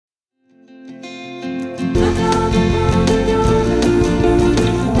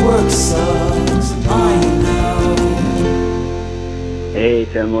Work sucks, I know. Hey,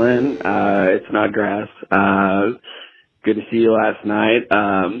 Timlin. It's Snodgrass. Good to see you last night.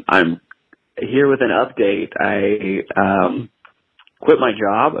 I'm here with an update. I quit my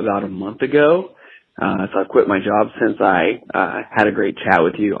job about a month ago. So I've quit my job since I had a great chat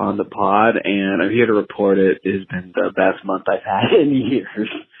with you on the pod, and I'm here to report it has been the best month I've had in years.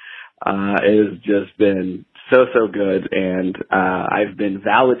 It has just been so good, and I've been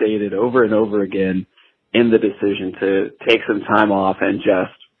validated over and over again in the decision to take some time off and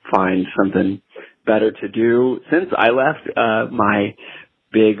just find something better to do. Since I left my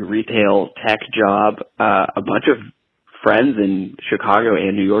big retail tech job, a bunch of friends in Chicago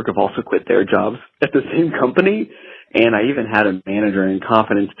and New York have also quit their jobs at the same company, and I even had a manager in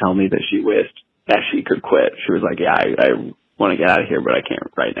confidence tell me that she wished that she could quit. She was like, yeah, I want to get out of here, but I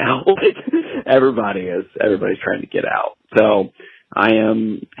can't right now. Everybody's trying to get out. So I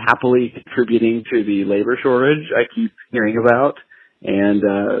am happily contributing to the labor shortage I keep hearing about, and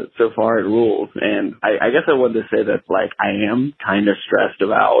so far it rules. And I guess I wanted to say that, like, I am kind of stressed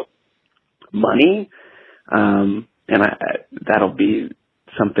about money, and that'll be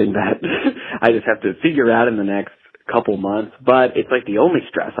something that I just have to figure out in the next couple months, but it's like the only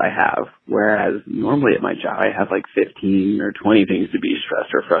stress I have, whereas normally at my job I have like 15 or 20 things to be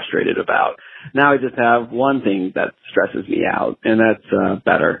stressed or frustrated about. Now I just have one thing that stresses me out, and that's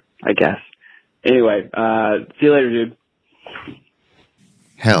better, I guess. Anyway, see you later, dude.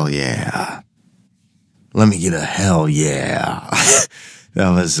 Hell yeah. Let me get a hell yeah.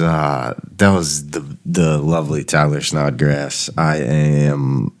 That was the lovely Tyler Snodgrass. I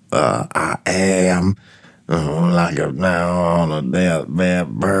am like a now on a deathbed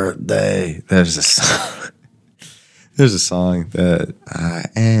birthday. There's a song. There's a song that I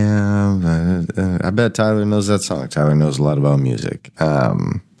am. I bet Tyler knows that song. Tyler knows a lot about music.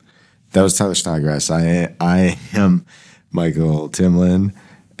 That was Tyler Snodgrass. I am Michael Timlin,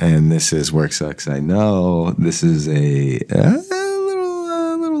 and this is Work Sucks, I Know. This is a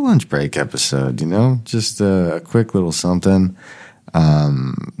little lunch break episode, just a quick little something.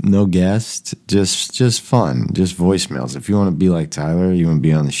 No guest, just fun, just voicemails. If you want to be like Tyler, you want to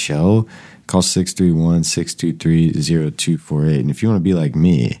be on the show, call 631-623-0248. And if you want to be like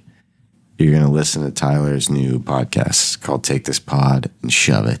me, you're going to listen to Tyler's new podcast called Take This Pod and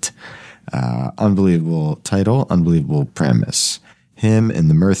Shove It. Unbelievable title, unbelievable premise. Him and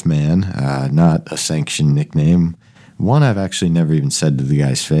the Mirth Man, not a sanctioned nickname. One I've actually never even said to the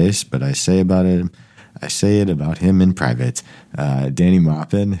guy's face, but I say about him in private. Danny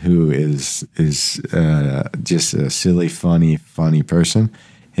Maupin, who is just a silly, funny person.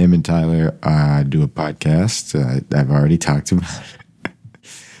 Him and Tyler do a podcast I've already talked about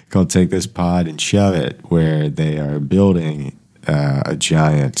called Take This Pod and Shove It, where they are building a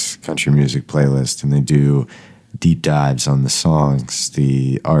giant country music playlist, and they do deep dives on the songs,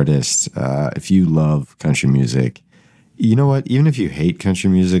 the artists. If you love country music, you know what? Even if you hate country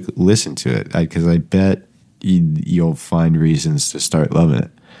music, listen to it, because I bet you'll find reasons to start loving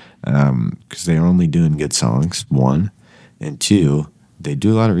it. Because they're only doing good songs, one, and two, they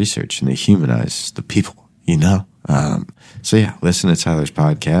do a lot of research and they humanize the people, So yeah, listen to Tyler's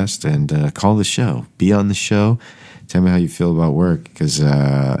podcast and call the show. Be on the show. Tell me how you feel about work, because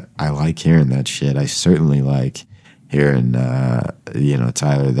I like hearing that shit. I certainly like hearing,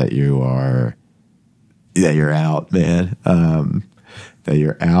 Tyler, that you're out, man. That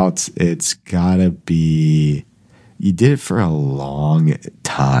you're out. It's gotta be, you did it for a long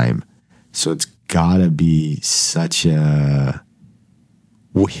time, so it's gotta be such a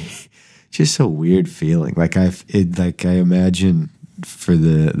just a weird feeling. Like I imagine for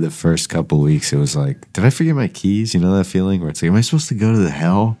the first couple weeks, it was like, did I forget my keys? You know that feeling where it's like, am I supposed to go to the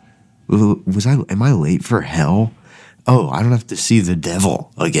hell? Am I late for hell? Oh, I don't have to see the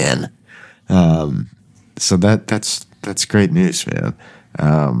devil again. So that's great news, man.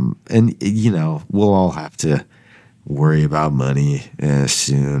 And we'll all have to worry about money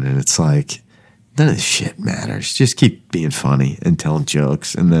soon, and it's like, none of this shit matters. Just keep being funny and telling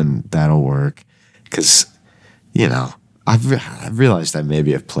jokes, and then that'll work. Because, I've realized I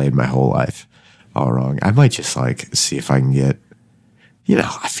maybe have played my whole life all wrong. I might just see if I can get,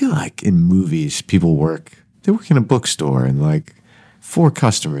 I feel like in movies, they work in a bookstore, and 4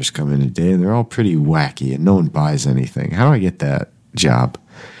 customers come in a day, and they're all pretty wacky, and no one buys anything. How do I get that job?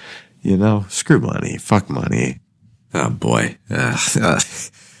 Screw money, fuck money. Oh boy.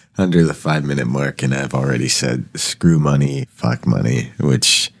 Under the 5-minute mark, and I've already said screw money, fuck money,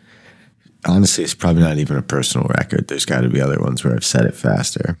 which honestly is probably not even a personal record. There's got to be other ones where I've said it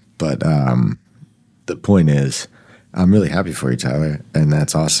faster. But the point is, I'm really happy for you, Tyler, and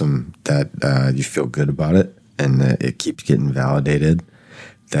that's awesome that you feel good about it, and that it keeps getting validated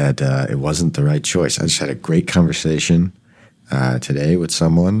that it wasn't the right choice. I just had a great conversation today with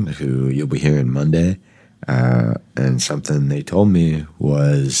someone who you'll be hearing Monday, and something they told me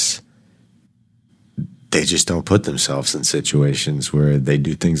was they just don't put themselves in situations where they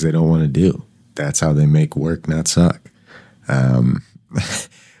do things they don't want to do. That's how they make work not suck.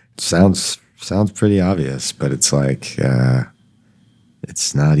 Sounds pretty obvious, but it's like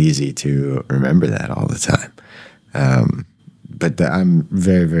it's not easy to remember that all the time. But I'm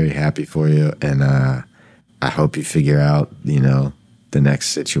very, very happy for you, and I hope you figure out, the next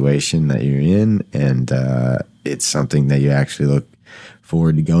situation that you're in, and it's something that you actually look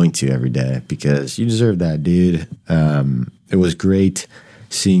forward to going to every day, because you deserve that, dude. It was great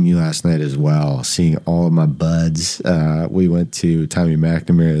seeing you last night as well, seeing all of my buds. We went to Tommy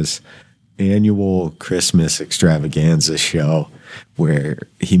McNamara's annual Christmas extravaganza show where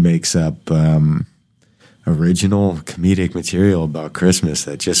he makes up original comedic material about Christmas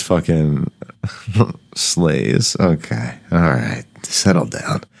that just fucking slays. Okay. All right. Settle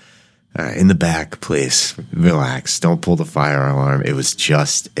down. All right. In the back, please. Relax. Don't pull the fire alarm. It was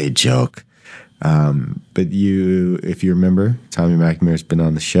just a joke. But if you remember, Tommy McNamara's been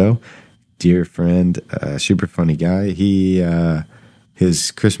on the show. Dear friend, super funny guy.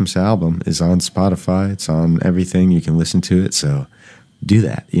 His Christmas album is on Spotify. It's on everything. You can listen to it. So do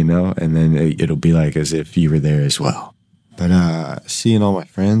that, and then it'll be like as if you were there as well. But seeing all my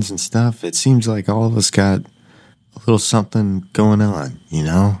friends and stuff, it seems like all of us got a little something going on,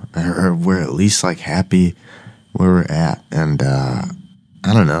 or we're at least like happy where we're at. And I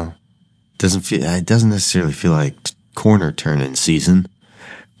don't know. It doesn't necessarily feel like corner turning season,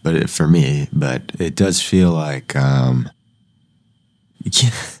 for me, but it does feel like,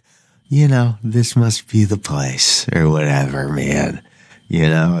 this must be the place or whatever, man.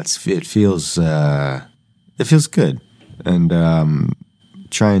 It feels good, and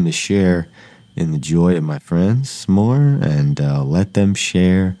trying to share in the joy of my friends more, and let them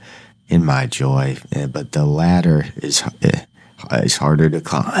share in my joy. But the ladder is harder to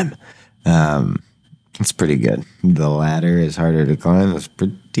climb. It's pretty good. The ladder is harder to climb. It's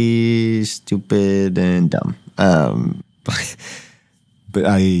pretty stupid and dumb. But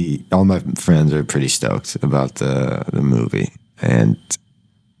all my friends are pretty stoked about the movie, and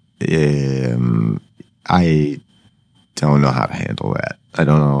I don't know how to handle that. I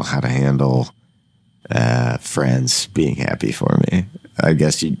don't know how to handle friends being happy for me. I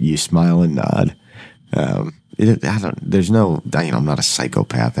guess you smile and nod. I'm not a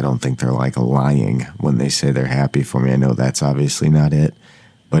psychopath. I don't think they're like lying when they say they're happy for me. I know that's obviously not it,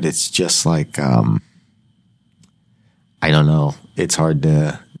 but it's just like, I don't know. It's hard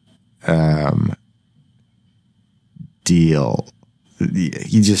to deal.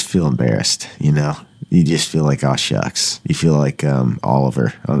 You just feel embarrassed, You just feel like, oh, shucks. You feel like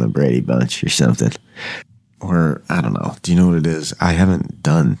Oliver on the Brady Bunch or something. Or, I don't know. Do you know what it is? I haven't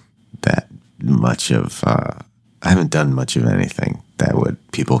done much of anything that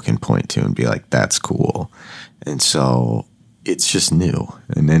people can point to and be like, that's cool. And so it's just new.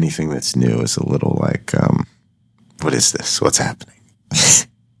 And anything that's new is a little like, what is this? What's happening?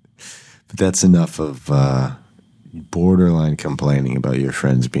 But that's enough of borderline complaining about your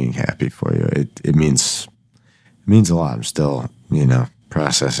friends being happy for you. It means a lot. I'm still,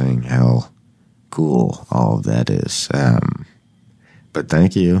 processing how cool all of that is. But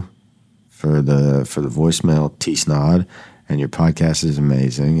thank you for the voicemail, T-Snod, and your podcast is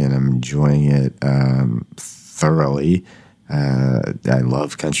amazing, and I'm enjoying it thoroughly. I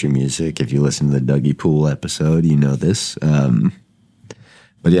love country music. If you listen to the Dougie Pool episode, you know this.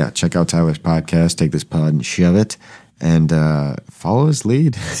 But yeah, check out Tyler's podcast, Take This Pod and Shove It, and follow his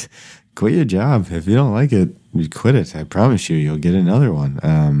lead. Quit your job. If you don't like it, you quit it. I promise you'll get another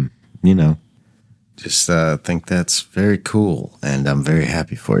one. Just think that's very cool, and I'm very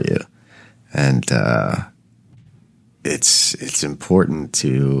happy for you. And it's important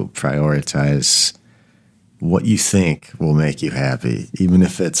to prioritize what you think will make you happy, even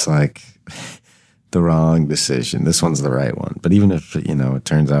if it's like the wrong decision. This one's the right one. But even if, it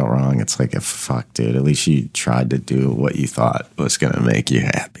turns out wrong, it's like, fuck, dude, at least you tried to do what you thought was going to make you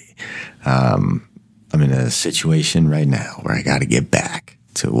happy. I'm in a situation right now where I got to get back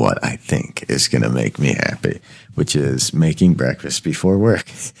to what I think is going to make me happy, which is making breakfast before work,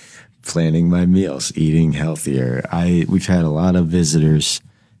 planning my meals, eating healthier. We've had a lot of visitors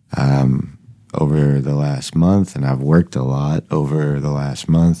over the last month, and I've worked a lot over the last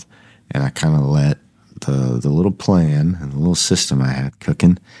month, and I kind of let the little plan and the little system I had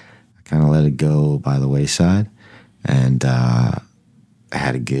cooking, I kind of let it go by the wayside. And I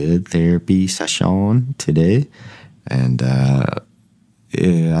had a good therapy session today. And I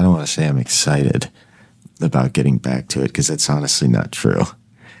don't want to say I'm excited about getting back to it, because that's honestly not true.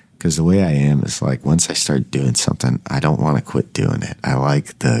 Because the way I am is like, once I start doing something, I don't want to quit doing it. I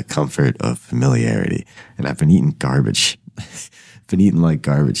like the comfort of familiarity. And I've been eating garbage. Been eating like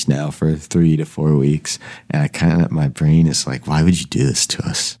garbage now for 3 to 4 weeks. And my brain is like, why would you do this to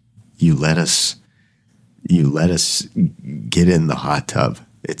us? You let us get in the hot tub.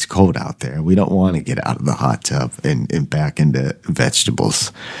 It's cold out there. We don't want to get out of the hot tub and back into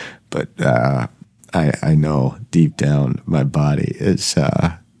vegetables. But I know deep down my body is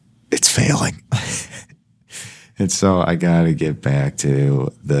it's failing. And so I got to get back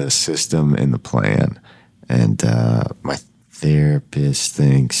to the system and the plan. And my therapist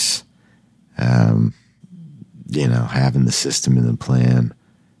thinks, having the system and the plan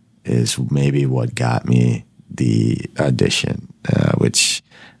is maybe what got me the audition, which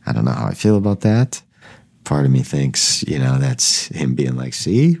I don't know how I feel about that. Part of me thinks, that's him being like,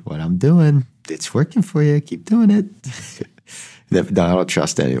 see what I'm doing? It's working for you. Keep doing it. No, I don't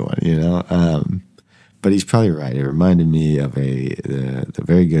trust anyone, But he's probably right. It reminded me of the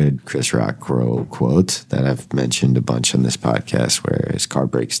very good Chris Rock quote that I've mentioned a bunch on this podcast, where his car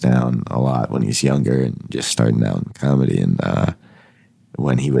breaks down a lot when he's younger and just starting out in comedy. And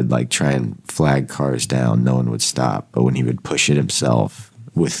when he would try and flag cars down, no one would stop. But when he would push it himself,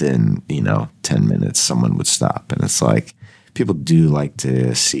 within 10 minutes, someone would stop. And it's like, people do like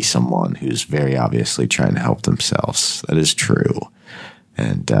to see someone who's very obviously trying to help themselves. That is true.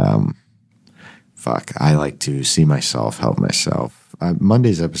 And I like to see myself help myself.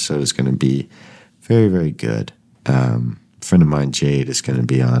 Monday's episode is going to be very, very good. A friend of mine, Jade, is going to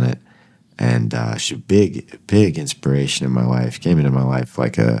be on it. And she's a big inspiration in my life. Came into my life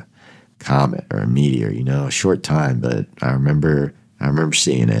like a comet or a meteor, a short time, but I remember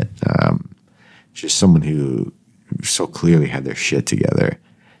seeing it. She's someone who so clearly had their shit together.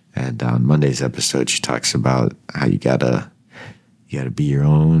 And on Monday's episode, she talks about how you gotta be your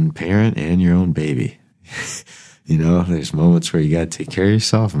own parent and your own baby. There's moments where you gotta take care of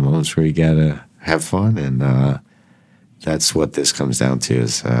yourself and moments where you gotta have fun. And that's what this comes down to,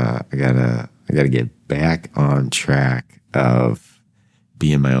 is I gotta get back on track of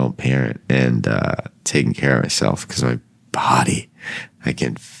being my own parent and taking care of myself, because my body, I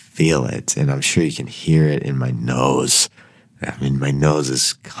can feel it, and I'm sure you can hear it in my nose. I mean, my nose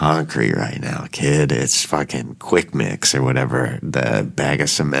is concrete right now, kid. It's fucking Quick Mix or whatever the bag of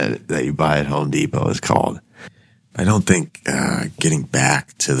cement that you buy at Home Depot is called. I don't think getting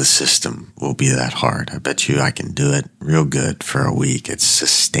back to the system will be that hard. I bet you I can do it real good for a week. It's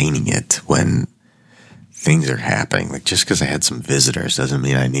sustaining it when things are happening. Like, just because I had some visitors doesn't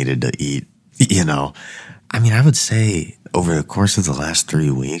mean I needed to eat, I mean, I would say over the course of the last 3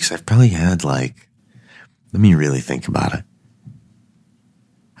 weeks, I've probably had let me really think about it.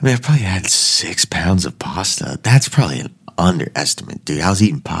 I mean, I've probably had 6 pounds of pasta. That's probably an underestimate, dude. I was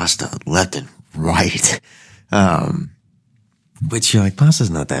eating pasta left and right. Which you're like, pasta's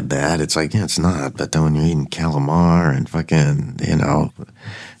not that bad. It's like, yeah, it's not. But then when you're eating calamari and fucking,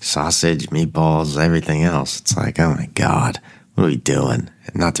 sausage, meatballs, everything else, it's like, oh my God, what are we doing?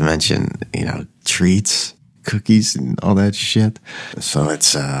 And not to mention, treats, cookies, and all that shit. So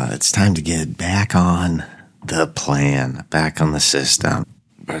it's time to get back on the plan, back on the system.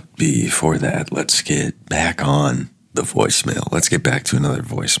 But before that, let's get back on the voicemail. Let's get back to another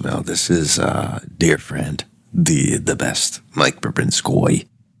voicemail. This is dear friend, the best, Mike Babrinskoy.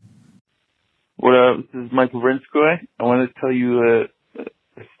 What up? This is Mike Babrinskoy. I want to tell you a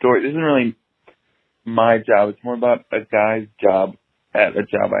story. This isn't really my job. It's more about a guy's job at a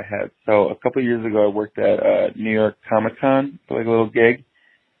job I had. So a couple of years ago, I worked at New York Comic Con for a little gig,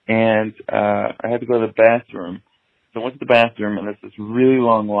 and I had to go to the bathroom. So I went to the bathroom, and there's this really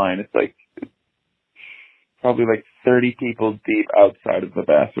long line. It's probably 30 people deep outside of the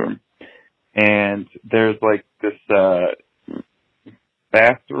bathroom. And there's this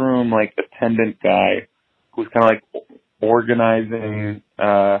bathroom attendant guy who's kind of organizing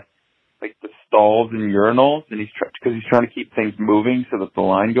the stalls and urinals, and because he's trying to keep things moving so that the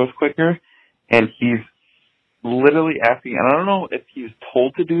line goes quicker. And he's literally asking, and I don't know if he was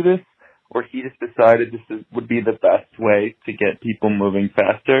told to do this or he just decided would be the best way to get people moving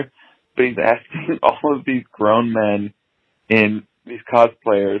faster. But he's asking all of these grown men in these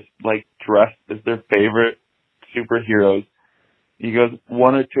cosplayers, dressed as their favorite superheroes. He goes,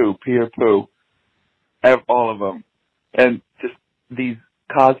 1 or 2, pee or poo. I have all of them. And just these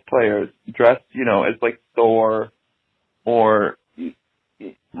cosplayers dressed, as Thor or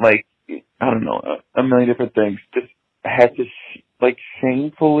I don't know, a million different things. Just had to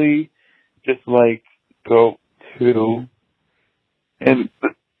shamefully just go to, and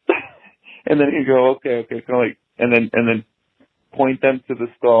and then you go, okay, so and then point them to the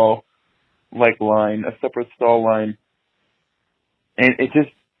stall line, a separate stall line, and it's just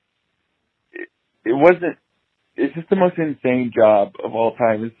the most insane job of all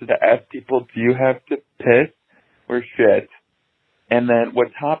time is to ask people, do you have to piss or shit? And then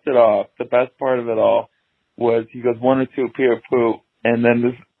what topped it off, the best part of it all, was he goes 1 or 2 pee or poo, and then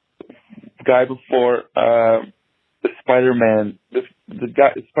this guy before the Spider-Man,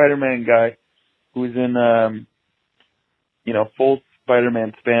 Spider-Man guy who's in full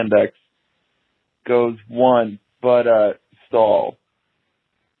Spider-Man spandex goes 1, but stall.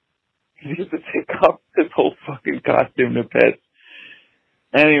 He has to take off his whole fucking costume to piss.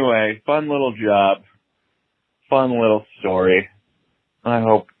 Anyway, fun little job, fun little story. I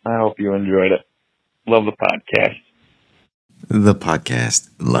hope you enjoyed it. Love the podcast. The podcast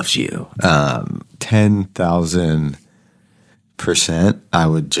loves you. 10,000%. I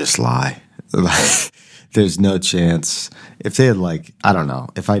would just lie. There's no chance. If they had I don't know,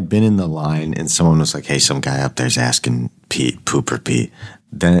 if I'd been in the line and someone was like, hey, some guy up there's asking poop or pee,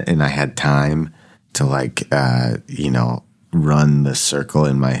 then, and I had time to run the circle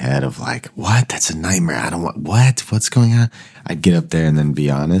in my head of what? That's a nightmare. I don't want, what's going on? I'd get up there and then be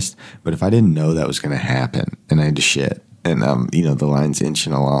honest. But if I didn't know that was going to happen and I had to shit and, the line's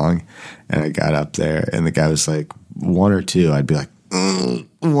inching along and I got up there and the guy was like 1 or 2, I'd be like,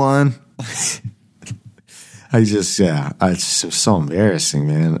 1. It's so embarrassing,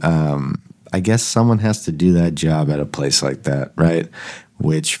 man. I guess someone has to do that job at a place like that, right?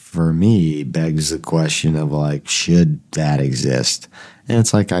 Which for me begs the question of should that exist? And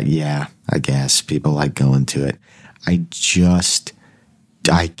it's I guess people like going to it. I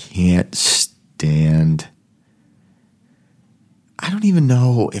can't stand. I don't even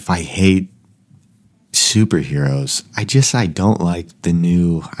know if I hate superheroes. I don't like I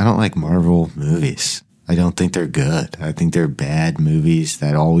don't like Marvel movies. I don't think they're good. I think they're bad movies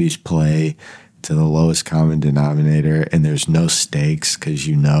that always play to the lowest common denominator, and there's no stakes because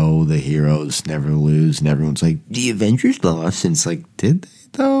the heroes never lose, and everyone's like, the Avengers lost, and it's did they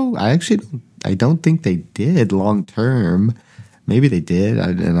though? I don't think they did long term. Maybe they did,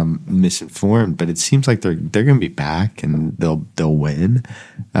 and I'm misinformed, but it seems like they're going to be back and they'll win.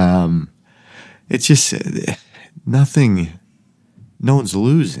 It's just nothing. No one's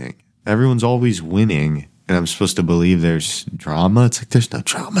losing. Everyone's always winning, and I'm supposed to believe there's drama. It's there's no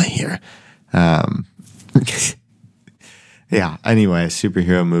drama here. Yeah. Anyway,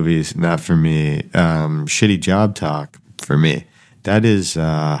 superhero movies not for me. Shitty job talk for me. That is,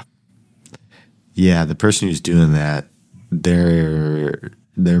 the person who's doing that, they're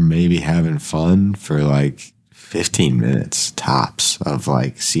maybe having fun for 15 minutes tops of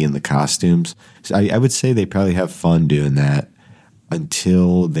seeing the costumes. So I would say they probably have fun doing that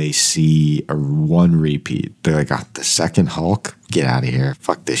until they see one repeat. They're like, the second Hulk? Get out of here.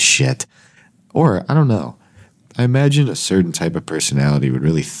 Fuck this shit. Or, I don't know. I imagine a certain type of personality would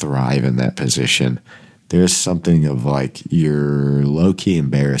really thrive in that position. There's something of you're low-key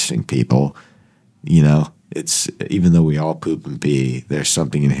embarrassing people. It's, even though we all poop and pee, there's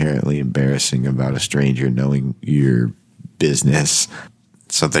something inherently embarrassing about a stranger knowing your business.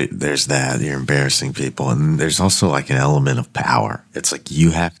 So there's that. You're embarrassing people. And there's also an element of power. It's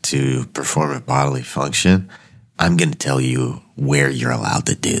you have to perform a bodily function. I'm going to tell you where you're allowed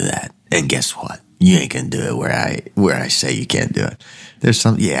to do that. And guess what? You ain't going to do it where I say you can't do it. There's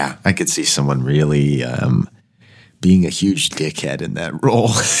I could see someone really being a huge dickhead in that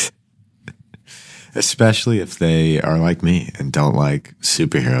role. Especially if they are like me and don't like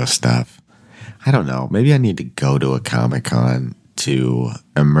superhero stuff. I don't know. Maybe I need to go to a Comic-Con to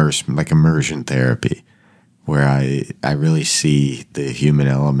immersion therapy, where I really see the human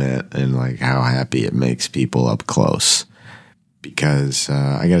element and how happy it makes people up close. Because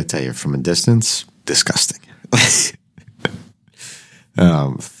I got to tell you, from a distance, disgusting.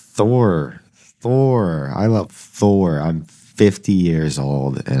 Thor. I love Thor. I'm 50 years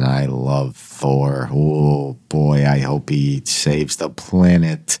old and I love Thor. Oh boy, I hope he saves the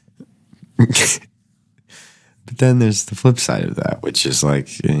planet. But then there's the flip side of that, which is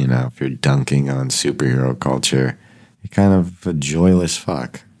if you're dunking on superhero culture, you're kind of a joyless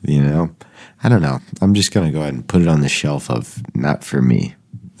fuck, I don't know. I'm just going to go ahead and put it on the shelf of not for me.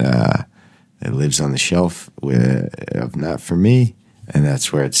 It lives on the shelf of not for me, and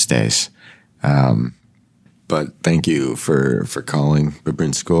that's where it stays. But thank you for calling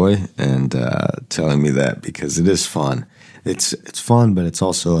Babrinskoy and telling me that, because it is fun. it's fun, but it's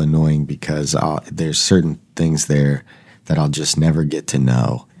also annoying because there's certain things there that I'll just never get to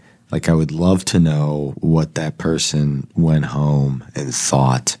know. Like, I would love to know what that person went home and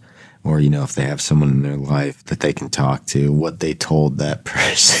thought, or, you know, if they have someone in their life that they can talk to, what they told that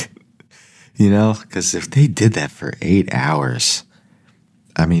person, you know, because if they did that for 8 hours,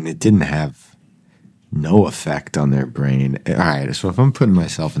 I mean, it didn't have no effect on their brain. All right, so if I'm putting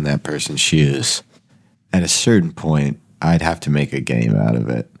myself in that person's shoes, at a certain point, I'd have to make a game out of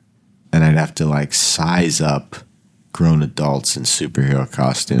it. And I'd have to, like, size up grown adults in superhero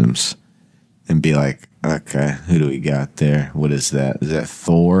costumes and be like, okay, who do we got there? What is that? Is that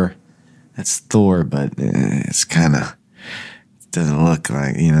Thor? That's Thor, but it's kind of, doesn't look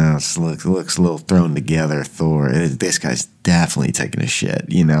like, you know, it looks a little thrown together. Thor, this guy's definitely taking a shit,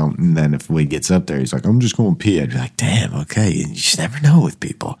 you know. And then if Wade gets up there, he's like, I'm just going to pee. I'd be like, damn, okay. You just never know with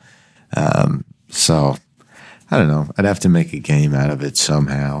people. So I don't know. I'd have to make a game out of it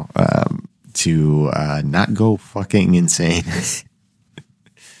somehow to not go fucking insane,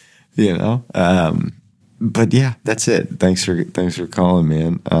 you know. But yeah, that's it. Thanks for calling,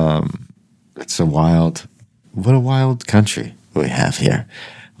 man. It's what a wild country we have here.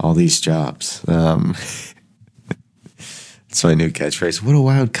 All these jobs. It's my new catchphrase. What a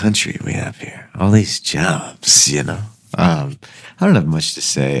wild country we have here. All these jobs, you know. I don't have much to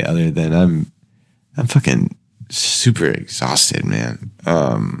say other than I'm fucking super exhausted, man.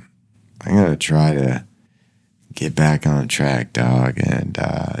 I'm gonna try to get back on track, dog, and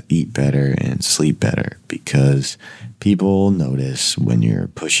eat better and sleep better, because people notice when you're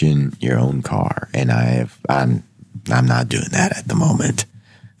pushing your own car, and I'm not doing that at the moment.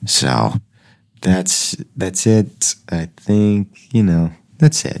 So that's it. I think, you know,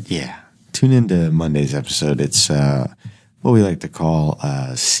 that's it. Yeah. Tune into Monday's episode. It's what we like to call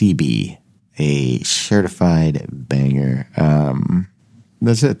CB, a certified banger.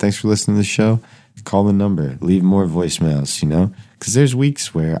 That's it. Thanks for listening to the show. Call the number. Leave more voicemails, you know, because there's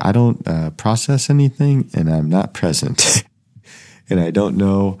weeks where I don't process anything and I'm not present. And I don't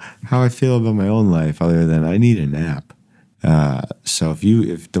know how I feel about my own life other than I need a nap. So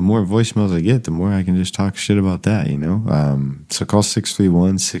if the more voicemails I get, the more I can just talk shit about that, you know? So call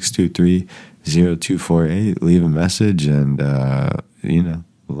 631-623-0248, leave a message, and, you know,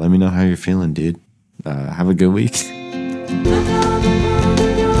 let me know how you're feeling, dude. Have a good week.